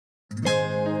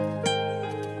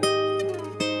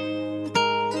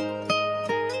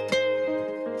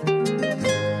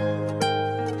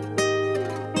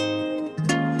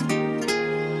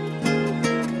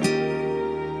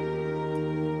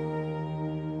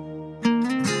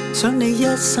想你一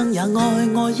生也愛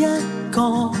我一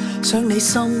個，想你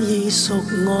心意屬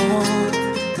我，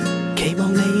期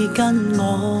望你跟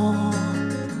我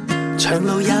長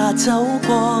路也走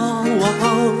過，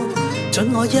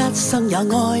准我一生也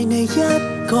愛你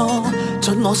一個，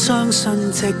准我相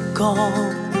信直覺，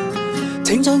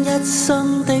請將一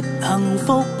生的幸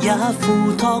福也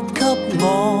付託給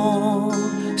我，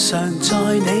常在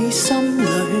你心裏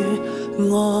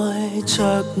愛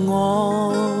着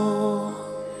我。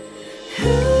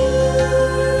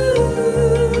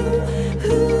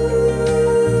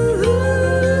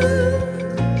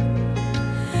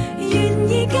願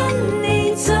意跟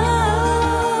你走，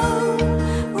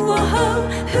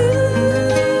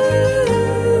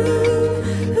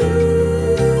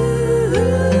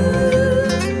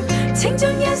請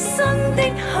將一生的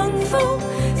幸福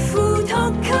付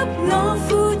託給我，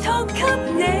付託給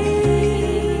你，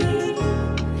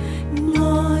愛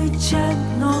着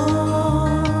我。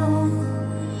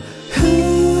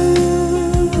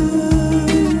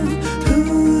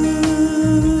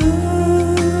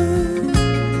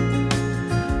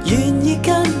願意跟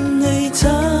你走，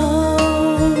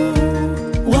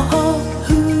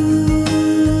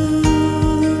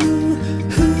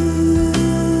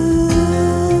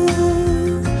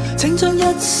請將一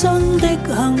生的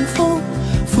幸福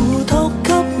付託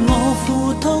給我，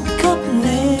付託給你，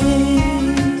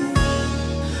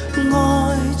愛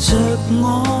着我。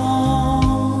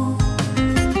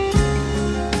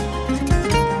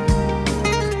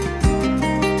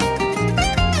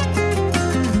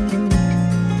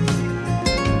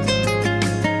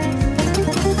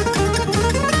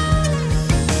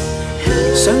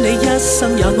想你一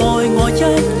生也愛我一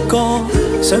個，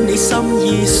想你心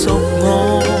意屬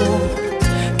我，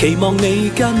期望你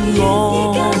跟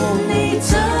我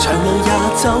長路也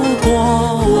走過，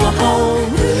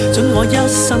准我一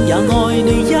生也愛你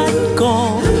一個，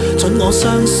准我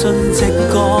相信直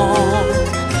覺，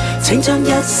請將一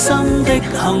生的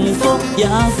幸福也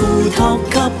付託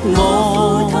給我，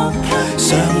常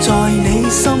在你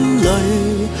心裏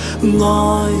愛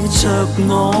着我。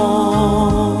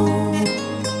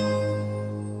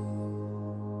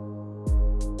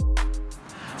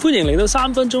歡迎嚟到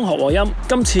3分鐘學和音，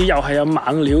今次又係有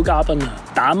猛料嘉賓啊！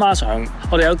打孖上，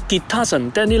我哋有吉他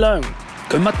神 Danny Leung，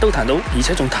 佢乜都彈到，而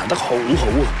且仲彈得好好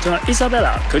啊！仲有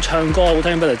Isabella， 佢唱歌好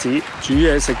聽不特止，煮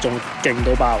嘢食仲勁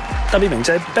到爆。特別鳴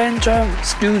謝 Band Cheung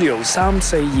Studio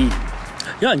 342。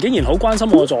有人竟然好關心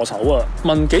我助手啊，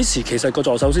問幾時其實個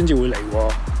助手先至會嚟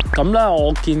喎。咁咧，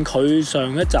我見佢上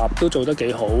一集都做得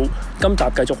幾好，今集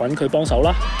繼續揾佢幫手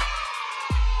啦。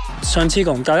上次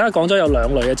同大家講咗有兩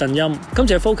類嘅震音，今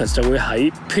次嘅 focus 就會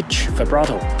喺 pitch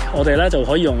vibrato， 我哋咧就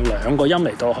可以用兩個音嚟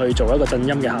到去做一個震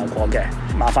音嘅效果嘅。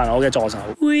麻煩我嘅助手。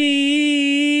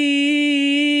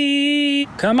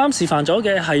佢啱啱示範咗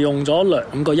嘅係用咗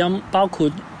兩個音，包括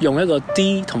用一個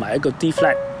D 同埋一個 D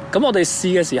flat。咁我哋試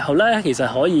嘅時候咧，其實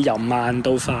可以由慢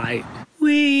到快。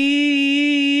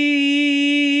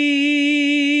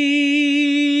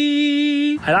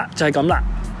係啦，就係咁啦。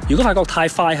如果發覺太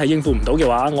快係應付唔到嘅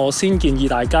話，我先建議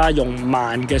大家用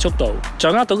慢嘅速度，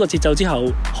掌握到個節奏之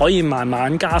後，可以慢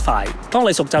慢加快。當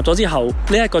你熟習咗之後，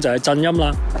呢一個就係震音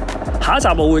啦。下一集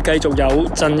我會繼續有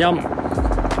震音，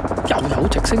又有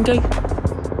直升機，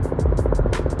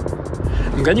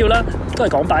唔緊要啦，都係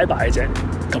講拜拜啫。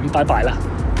咁拜拜啦，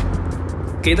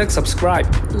記得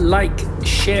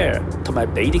subscribe、like、share 同埋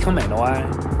俾啲 comment 我啊！